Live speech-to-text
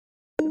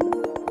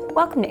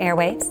Welcome to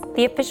Airwaves,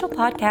 the official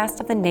podcast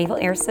of the Naval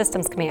Air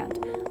Systems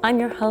Command. I'm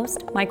your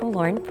host, Michael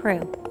Lauren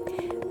Prue.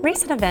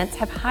 Recent events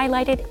have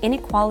highlighted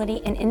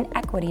inequality and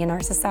inequity in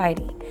our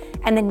society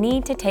and the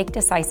need to take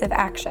decisive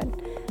action.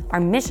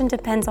 Our mission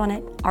depends on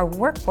it, our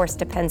workforce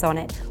depends on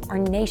it, our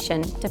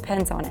nation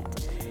depends on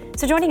it.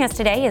 So joining us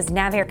today is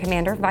NAVAIR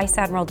Commander Vice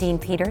Admiral Dean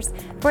Peters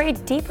for a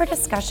deeper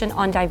discussion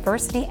on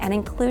diversity and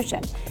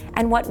inclusion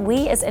and what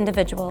we as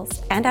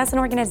individuals and as an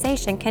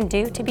organization can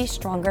do to be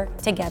stronger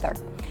together.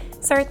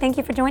 Sir, thank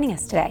you for joining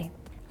us today.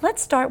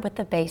 Let's start with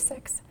the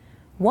basics.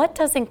 What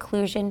does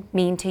inclusion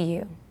mean to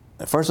you?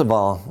 First of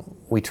all,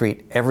 we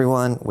treat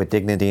everyone with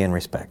dignity and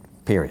respect,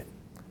 period.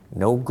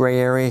 No gray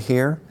area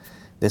here.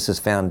 This is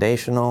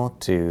foundational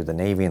to the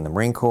Navy and the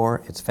Marine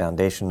Corps. It's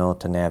foundational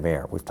to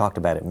NAVAIR. We've talked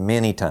about it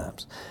many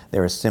times.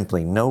 There is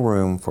simply no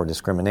room for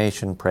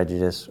discrimination,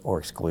 prejudice, or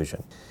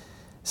exclusion.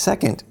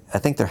 Second, I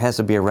think there has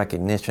to be a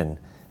recognition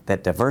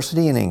that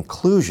diversity and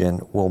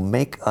inclusion will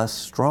make us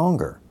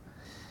stronger.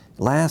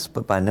 Last,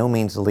 but by no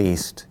means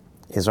least,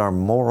 is our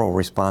moral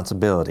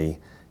responsibility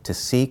to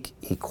seek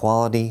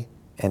equality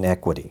and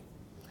equity.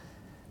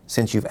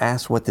 Since you've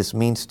asked what this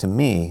means to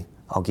me,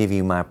 I'll give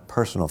you my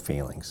personal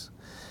feelings.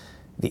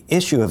 The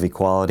issue of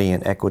equality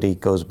and equity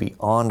goes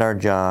beyond our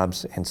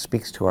jobs and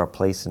speaks to our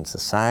place in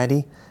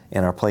society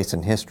and our place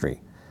in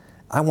history.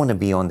 I want to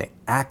be on the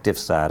active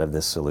side of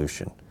this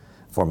solution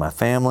for my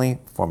family,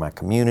 for my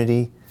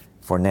community,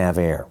 for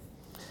NAVAIR.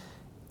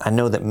 I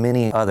know that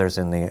many others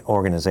in the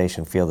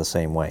organization feel the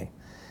same way.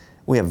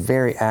 We have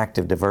very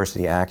active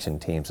diversity action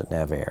teams at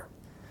NAVAIR.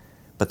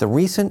 But the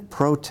recent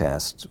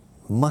protests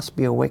must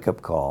be a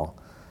wake-up call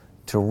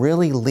to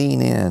really lean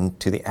in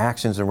to the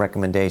actions and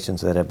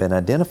recommendations that have been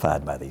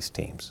identified by these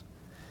teams.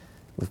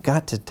 We've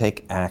got to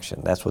take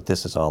action. That's what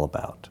this is all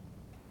about.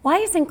 Why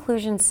is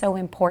inclusion so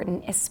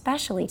important,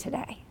 especially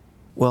today?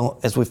 Well,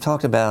 as we've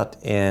talked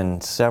about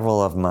in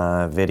several of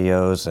my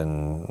videos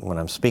and when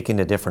I'm speaking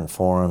to different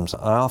forums,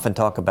 I often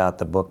talk about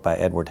the book by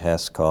Edward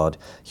Hess called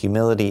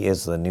Humility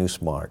is the New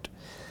Smart.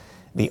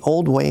 The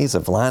old ways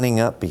of lining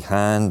up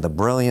behind the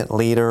brilliant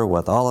leader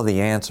with all of the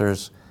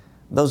answers,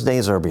 those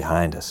days are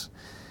behind us.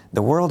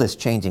 The world is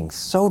changing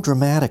so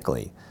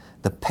dramatically.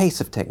 The pace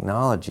of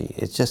technology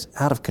is just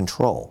out of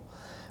control.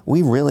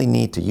 We really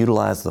need to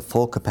utilize the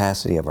full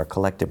capacity of our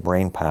collective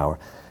brain power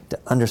to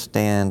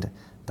understand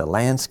the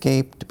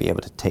landscape, to be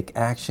able to take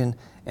action,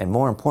 and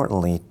more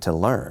importantly, to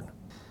learn.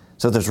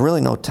 So there's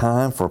really no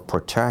time for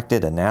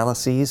protracted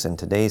analyses in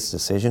today's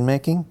decision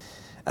making.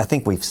 I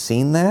think we've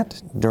seen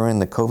that during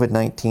the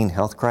COVID-19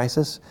 health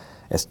crisis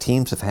as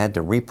teams have had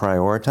to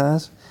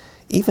reprioritize.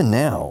 Even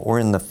now, we're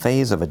in the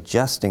phase of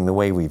adjusting the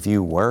way we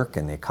view work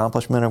and the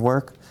accomplishment of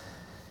work.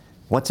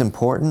 What's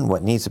important,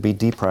 what needs to be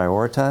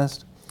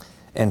deprioritized.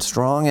 And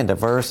strong and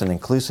diverse and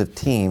inclusive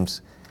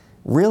teams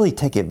really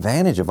take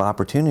advantage of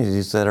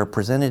opportunities that are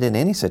presented in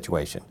any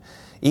situation,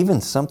 even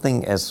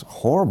something as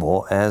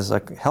horrible as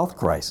a health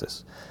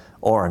crisis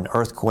or an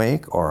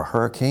earthquake or a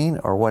hurricane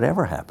or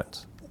whatever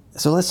happens.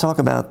 So let's talk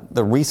about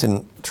the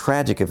recent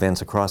tragic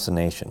events across the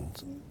nation.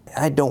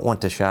 I don't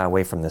want to shy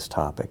away from this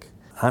topic.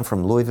 I'm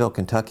from Louisville,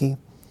 Kentucky.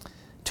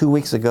 2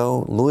 weeks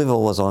ago,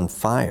 Louisville was on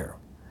fire,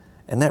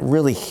 and that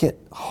really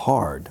hit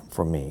hard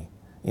for me.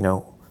 You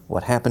know,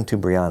 what happened to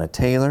Breonna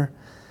Taylor?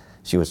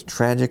 She was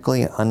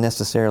tragically,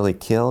 unnecessarily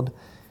killed.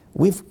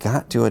 We've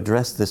got to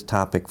address this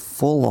topic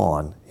full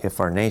on if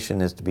our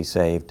nation is to be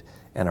saved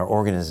and our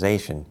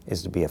organization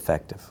is to be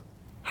effective.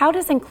 How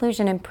does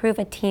inclusion improve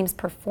a team's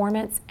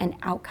performance and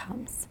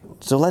outcomes?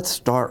 So let's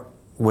start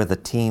with a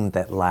team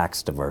that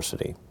lacks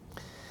diversity.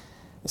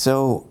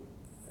 So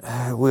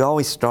we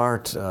always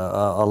start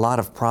a lot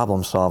of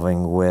problem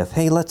solving with,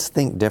 hey, let's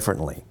think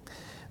differently.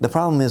 The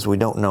problem is we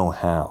don't know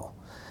how.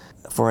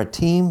 For a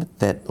team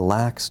that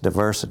lacks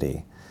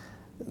diversity,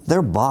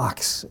 their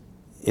box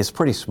is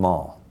pretty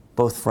small,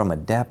 both from a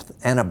depth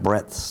and a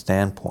breadth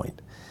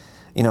standpoint.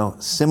 You know,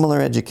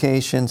 similar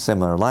education,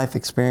 similar life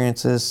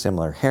experiences,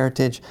 similar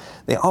heritage,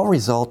 they all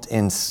result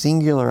in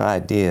singular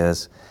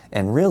ideas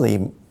and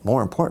really,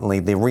 more importantly,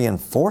 the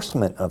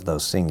reinforcement of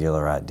those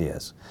singular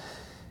ideas.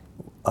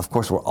 Of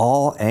course, we're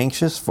all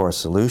anxious for a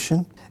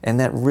solution, and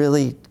that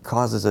really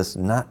causes us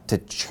not to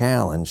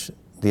challenge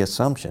the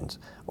assumptions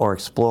or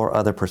explore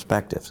other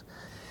perspectives.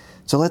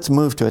 So let's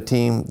move to a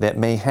team that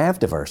may have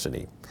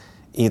diversity,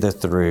 either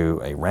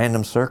through a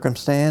random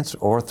circumstance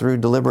or through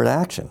deliberate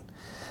action.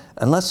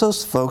 Unless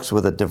those folks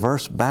with a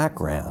diverse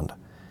background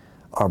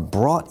are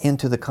brought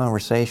into the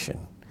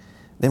conversation,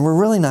 then we're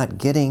really not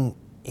getting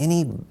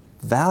any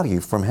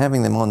value from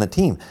having them on the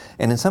team.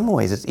 And in some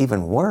ways, it's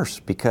even worse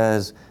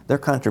because their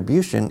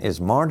contribution is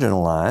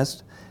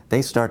marginalized.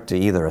 They start to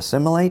either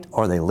assimilate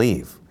or they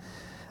leave.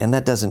 And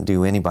that doesn't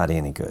do anybody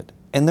any good.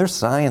 And there's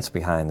science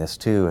behind this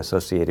too,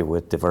 associated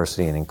with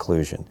diversity and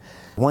inclusion.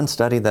 One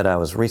study that I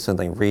was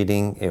recently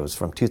reading, it was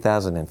from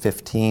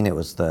 2015, it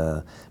was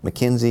the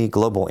McKinsey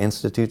Global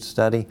Institute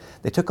study.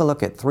 They took a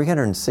look at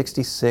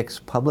 366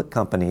 public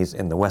companies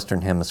in the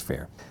Western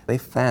Hemisphere. They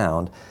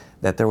found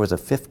that there was a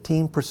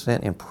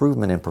 15%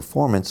 improvement in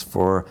performance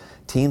for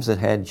teams that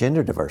had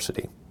gender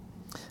diversity.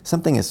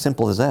 Something as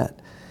simple as that.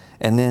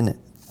 And then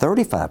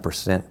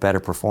 35% better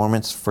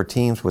performance for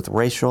teams with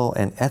racial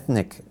and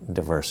ethnic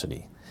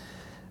diversity.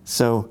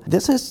 So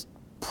this is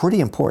pretty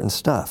important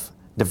stuff.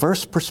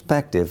 Diverse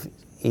perspective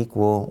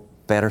equal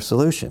better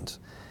solutions.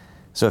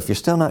 So if you're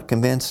still not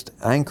convinced,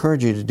 I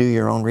encourage you to do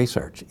your own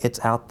research. It's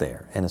out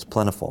there and it's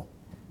plentiful.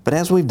 But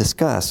as we've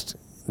discussed,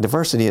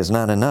 diversity is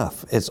not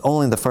enough. It's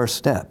only the first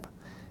step.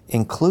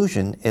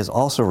 Inclusion is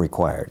also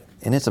required,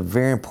 and it's a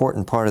very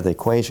important part of the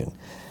equation.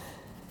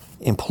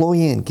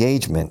 Employee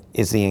engagement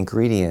is the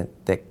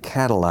ingredient that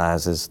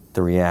catalyzes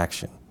the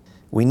reaction.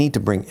 We need to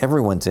bring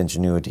everyone's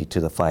ingenuity to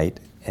the fight,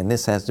 and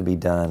this has to be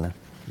done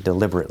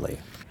deliberately.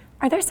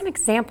 Are there some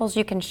examples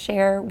you can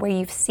share where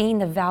you've seen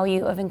the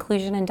value of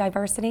inclusion and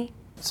diversity?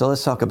 So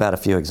let's talk about a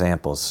few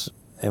examples.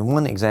 And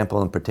one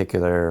example in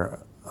particular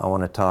I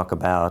want to talk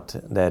about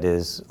that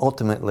is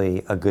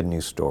ultimately a good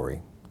news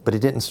story, but it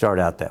didn't start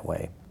out that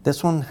way.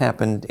 This one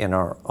happened in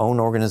our own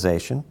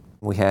organization.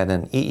 We had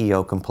an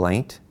EEO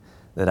complaint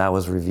that I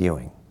was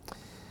reviewing.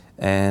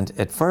 And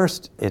at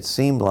first, it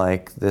seemed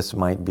like this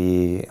might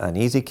be an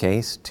easy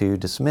case to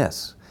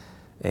dismiss.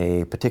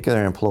 A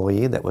particular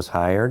employee that was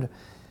hired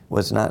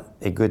was not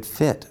a good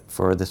fit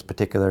for this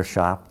particular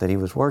shop that he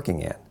was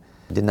working in.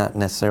 Did not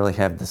necessarily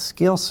have the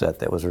skill set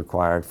that was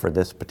required for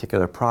this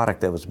particular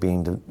product that was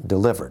being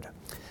delivered.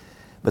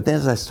 But then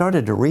as I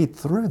started to read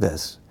through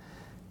this,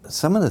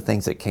 some of the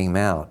things that came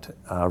out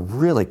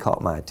really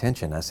caught my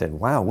attention. I said,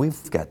 wow,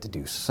 we've got to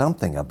do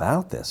something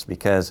about this,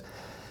 because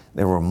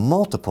there were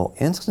multiple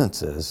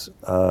instances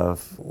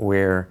of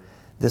where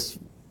this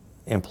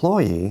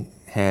employee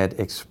had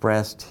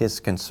expressed his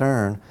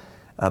concern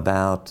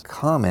about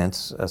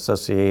comments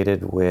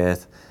associated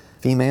with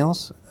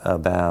females,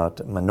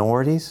 about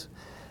minorities,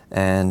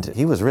 and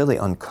he was really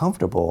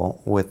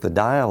uncomfortable with the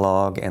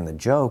dialogue and the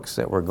jokes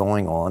that were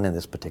going on in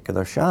this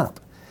particular shop.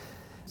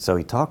 So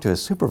he talked to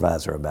his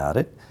supervisor about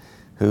it,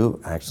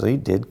 who actually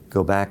did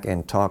go back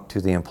and talk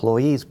to the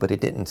employees, but it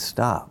didn't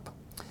stop.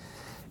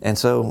 And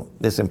so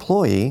this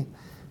employee,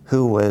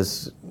 who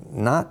was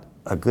not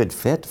a good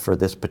fit for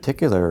this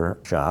particular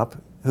shop,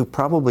 who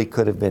probably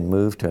could have been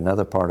moved to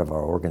another part of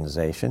our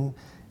organization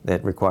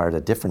that required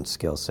a different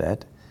skill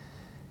set,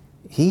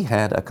 he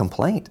had a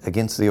complaint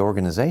against the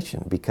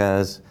organization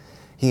because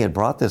he had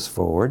brought this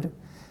forward,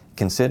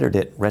 considered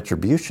it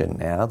retribution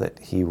now that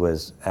he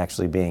was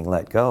actually being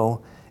let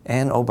go.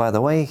 And oh, by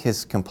the way,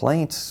 his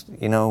complaints,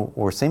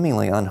 were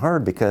seemingly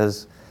unheard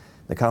because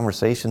the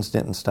conversations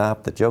didn't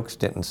stop, the jokes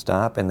didn't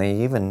stop, and they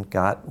even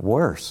got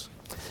worse.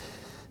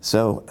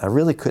 So I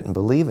really couldn't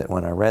believe it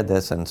when I read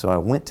this, and so I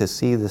went to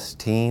see this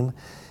team.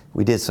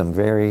 We did some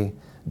very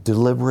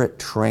deliberate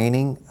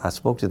training. I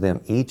spoke to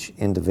them each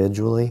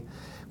individually.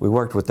 We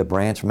worked with the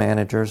branch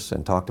managers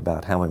and talked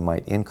about how we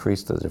might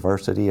increase the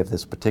diversity of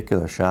this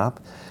particular shop.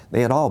 They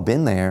had all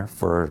been there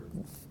for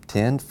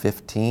 10,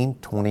 15,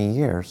 20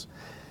 years.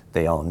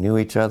 They all knew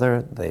each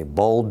other. They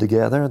bowled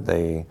together.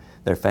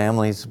 Their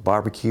families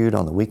barbecued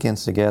on the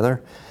weekends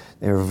together.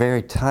 They were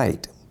very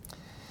tight.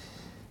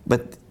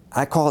 But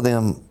I call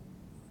them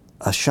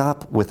a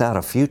shop without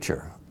a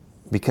future,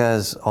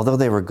 because although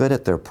they were good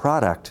at their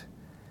product,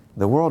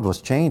 the world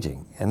was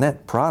changing, and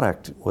that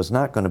product was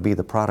not going to be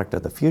the product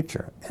of the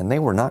future, and they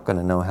were not going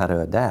to know how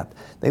to adapt.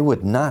 They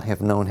would not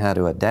have known how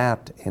to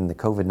adapt in the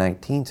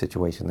COVID-19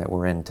 situation that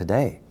we're in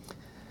today.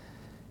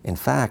 In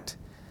fact,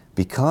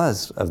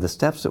 because of the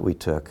steps that we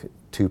took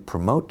to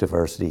promote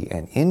diversity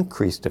and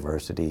increase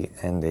diversity,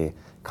 and the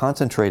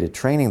concentrated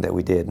training that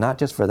we did, not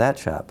just for that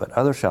shop, but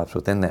other shops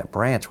within that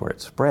branch where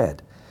it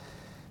spread,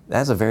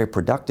 that's a very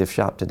productive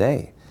shop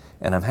today.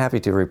 And I'm happy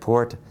to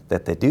report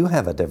that they do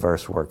have a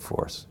diverse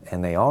workforce,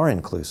 and they are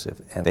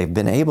inclusive, and they've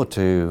been able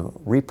to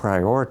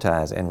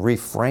reprioritize and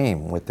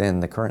reframe within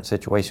the current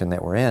situation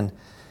that we're in,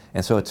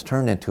 and so it's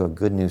turned into a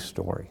good news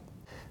story.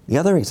 The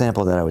other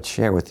example that I would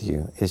share with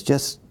you is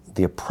just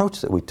the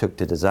approach that we took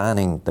to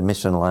designing the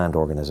mission-aligned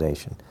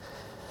organization.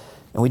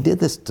 And we did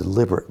this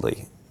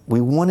deliberately. We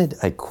wanted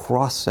a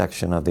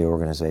cross-section of the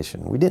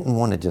organization. We didn't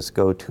want to just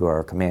go to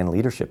our command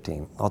leadership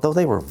team. Although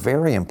they were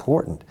very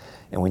important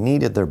and we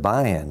needed their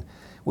buy-in,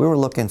 we were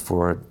looking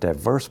for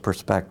diverse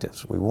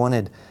perspectives. We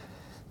wanted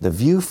the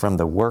view from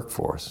the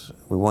workforce.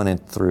 We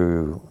wanted,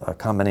 through a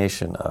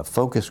combination of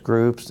focus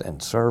groups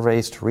and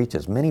surveys, to reach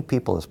as many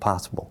people as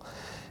possible.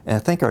 And I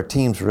think our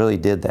teams really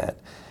did that.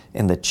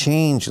 And the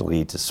change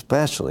leads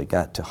especially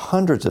got to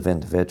hundreds of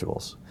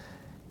individuals.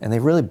 And they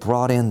really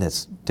brought in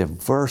this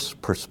diverse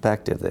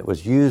perspective that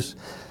was used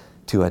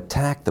to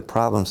attack the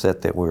problem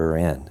set that we were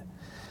in.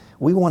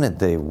 We wanted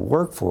the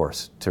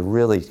workforce to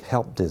really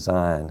help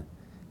design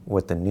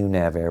what the new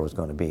NavAir was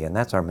going to be, and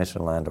that's our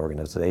mission-aligned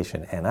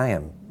organization. And I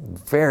am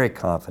very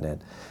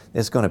confident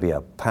it's going to be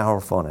a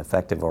powerful and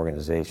effective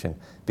organization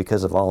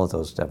because of all of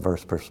those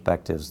diverse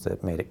perspectives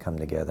that made it come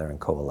together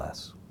and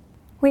coalesce.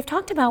 We've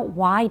talked about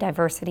why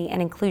diversity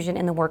and inclusion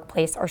in the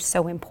workplace are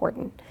so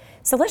important.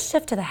 So let's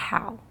shift to the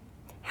how.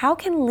 How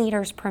can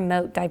leaders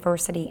promote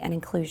diversity and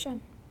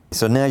inclusion?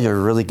 So now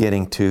you're really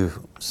getting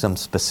to some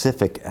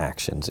specific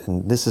actions,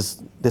 and this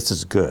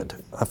is good.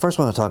 I first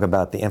want to talk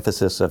about the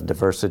emphasis of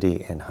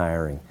diversity in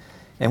hiring.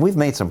 And we've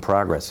made some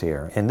progress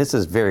here, and this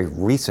is very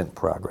recent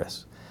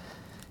progress.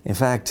 In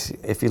fact,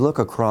 if you look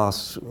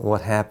across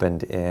what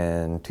happened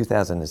in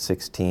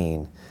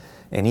 2016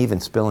 and even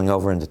spilling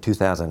over into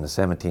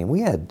 2017, we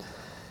had,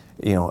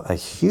 a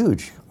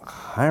huge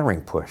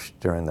hiring push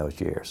during those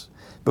years.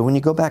 But when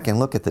you go back and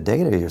look at the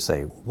data, you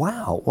say,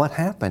 wow, what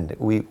happened?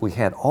 We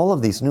had all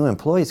of these new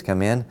employees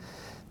come in,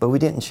 but we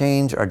didn't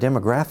change our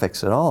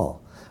demographics at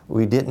all.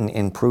 We didn't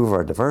improve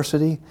our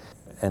diversity.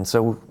 And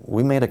so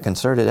we made a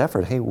concerted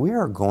effort. Hey, we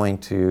are going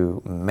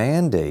to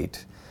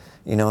mandate,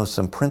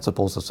 some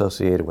principles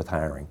associated with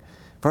hiring.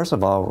 First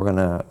of all, we're going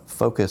to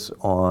focus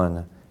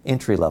on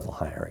entry-level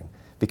hiring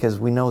because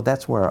we know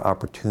that's where our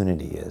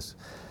opportunity is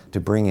to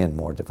bring in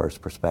more diverse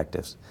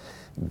perspectives.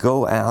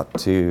 Go out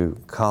to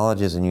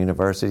colleges and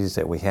universities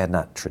that we had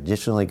not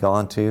traditionally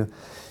gone to.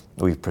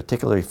 We've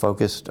particularly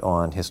focused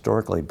on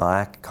historically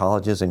black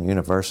colleges and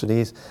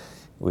universities.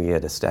 We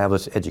had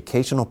established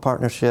educational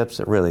partnerships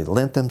that really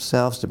lent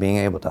themselves to being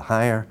able to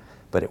hire,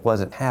 but it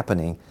wasn't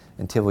happening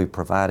until we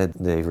provided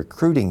the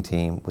recruiting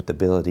team with the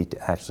ability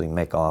to actually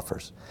make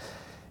offers.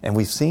 And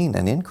we've seen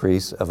an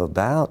increase of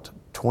about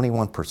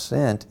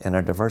 21% in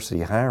our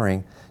diversity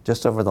hiring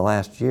just over the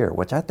last year,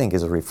 which I think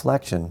is a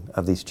reflection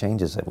of these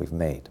changes that we've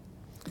made.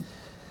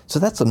 So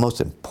that's the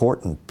most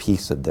important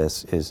piece of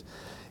this is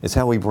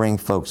how we bring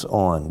folks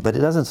on. But it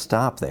doesn't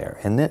stop there.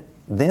 And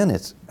then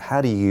it's how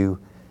do you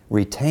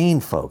retain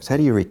folks? How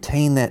do you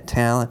retain that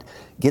talent,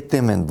 get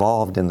them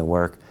involved in the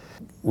work?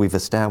 We've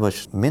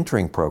established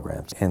mentoring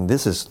programs, and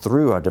this is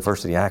through our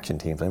diversity action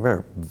teams. And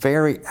we're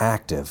very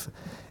active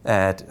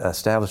at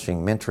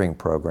establishing mentoring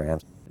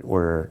programs.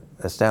 We're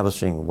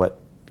establishing what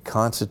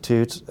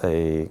constitutes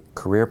a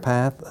career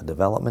path, a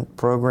development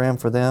program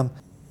for them,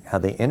 how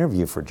they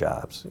interview for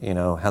jobs,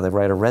 how they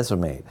write a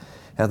resume,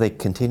 how they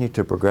continue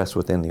to progress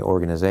within the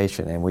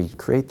organization. And we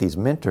create these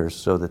mentors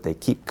so that they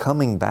keep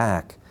coming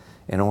back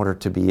in order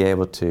to be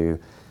able to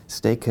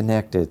stay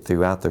connected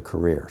throughout their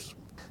careers.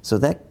 So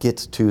that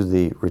gets to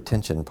the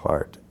retention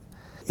part.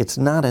 It's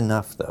not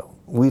enough though.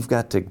 We've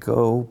got to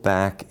go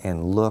back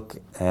and look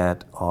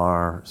at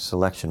our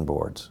selection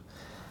boards.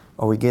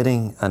 Are we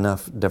getting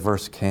enough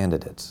diverse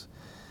candidates?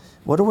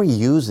 What are we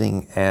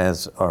using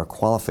as our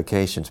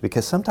qualifications?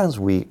 Because sometimes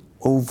we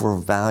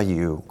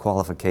overvalue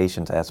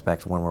qualifications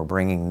aspects when we're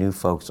bringing new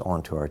folks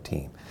onto our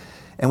team.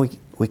 And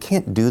we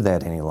can't do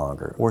that any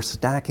longer. We're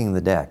stacking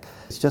the deck.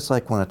 It's just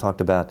like when I talked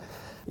about,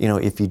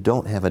 if you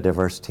don't have a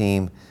diverse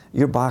team,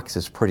 your box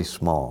is pretty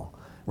small,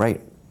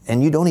 right?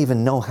 And you don't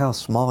even know how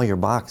small your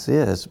box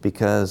is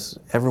because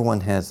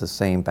everyone has the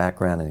same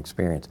background and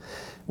experience.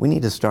 We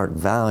need to start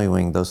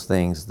valuing those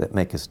things that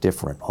make us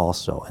different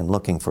also and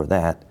looking for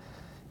that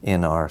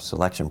in our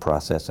selection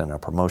process and our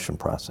promotion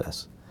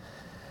process.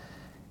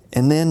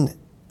 And then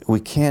we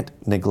can't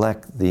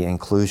neglect the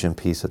inclusion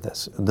piece of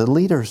this. The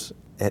leaders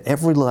at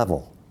every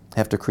level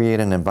have to create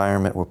an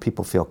environment where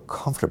people feel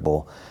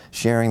comfortable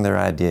sharing their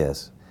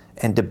ideas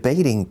and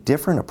debating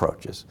different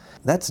approaches.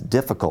 That's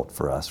difficult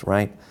for us,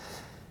 right?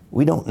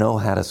 We don't know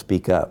how to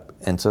speak up.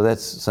 And so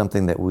that's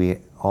something that we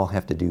all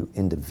have to do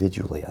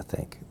individually, I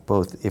think,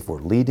 both if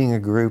we're leading a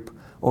group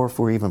or if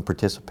we're even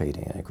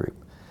participating in a group.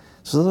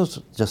 So those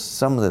are just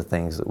some of the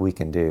things that we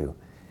can do.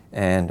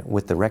 And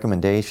with the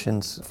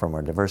recommendations from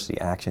our diversity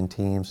action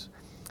teams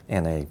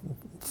and a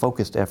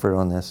focused effort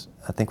on this,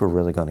 I think we're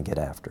really going to get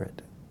after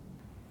it.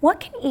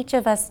 What can each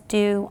of us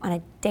do on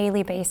a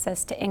daily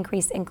basis to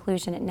increase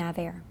inclusion at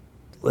NavAir?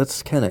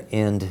 Let's kind of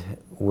end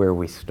where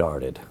we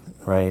started,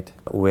 right?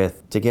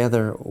 With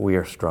together we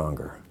are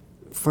stronger.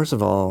 First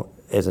of all,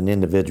 as an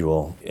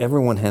individual,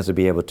 everyone has to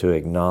be able to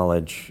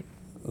acknowledge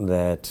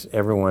that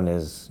everyone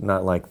is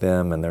not like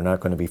them and they're not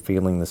going to be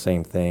feeling the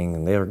same thing,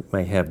 and they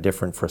may have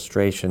different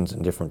frustrations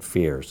and different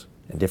fears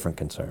and different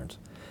concerns.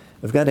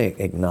 We've got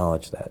to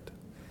acknowledge that.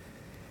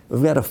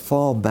 We've got to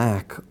fall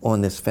back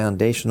on this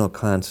foundational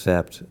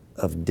concept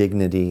of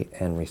dignity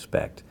and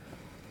respect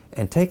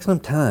and take some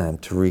time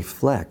to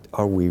reflect,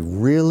 are we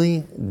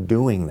really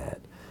doing that?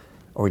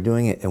 Are we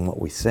doing it in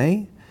what we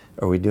say?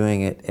 Are we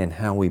doing it in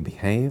how we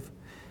behave?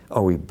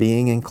 Are we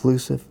being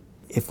inclusive?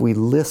 If we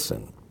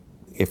listen,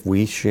 if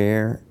we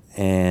share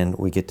and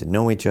we get to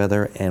know each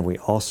other and we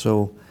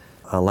also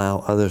allow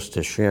others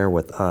to share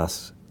with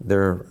us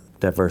their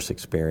diverse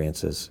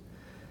experiences,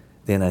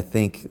 then I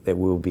think that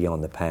we'll be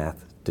on the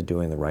path to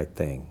doing the right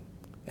thing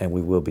and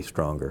we will be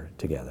stronger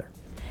together.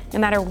 No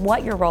matter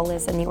what your role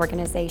is in the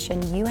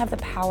organization, you have the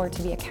power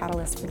to be a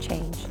catalyst for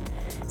change.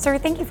 Sir,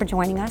 thank you for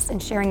joining us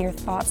and sharing your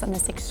thoughts on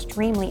this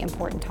extremely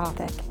important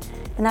topic.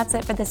 And that's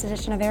it for this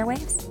edition of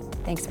Airwaves.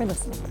 Thanks for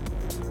listening.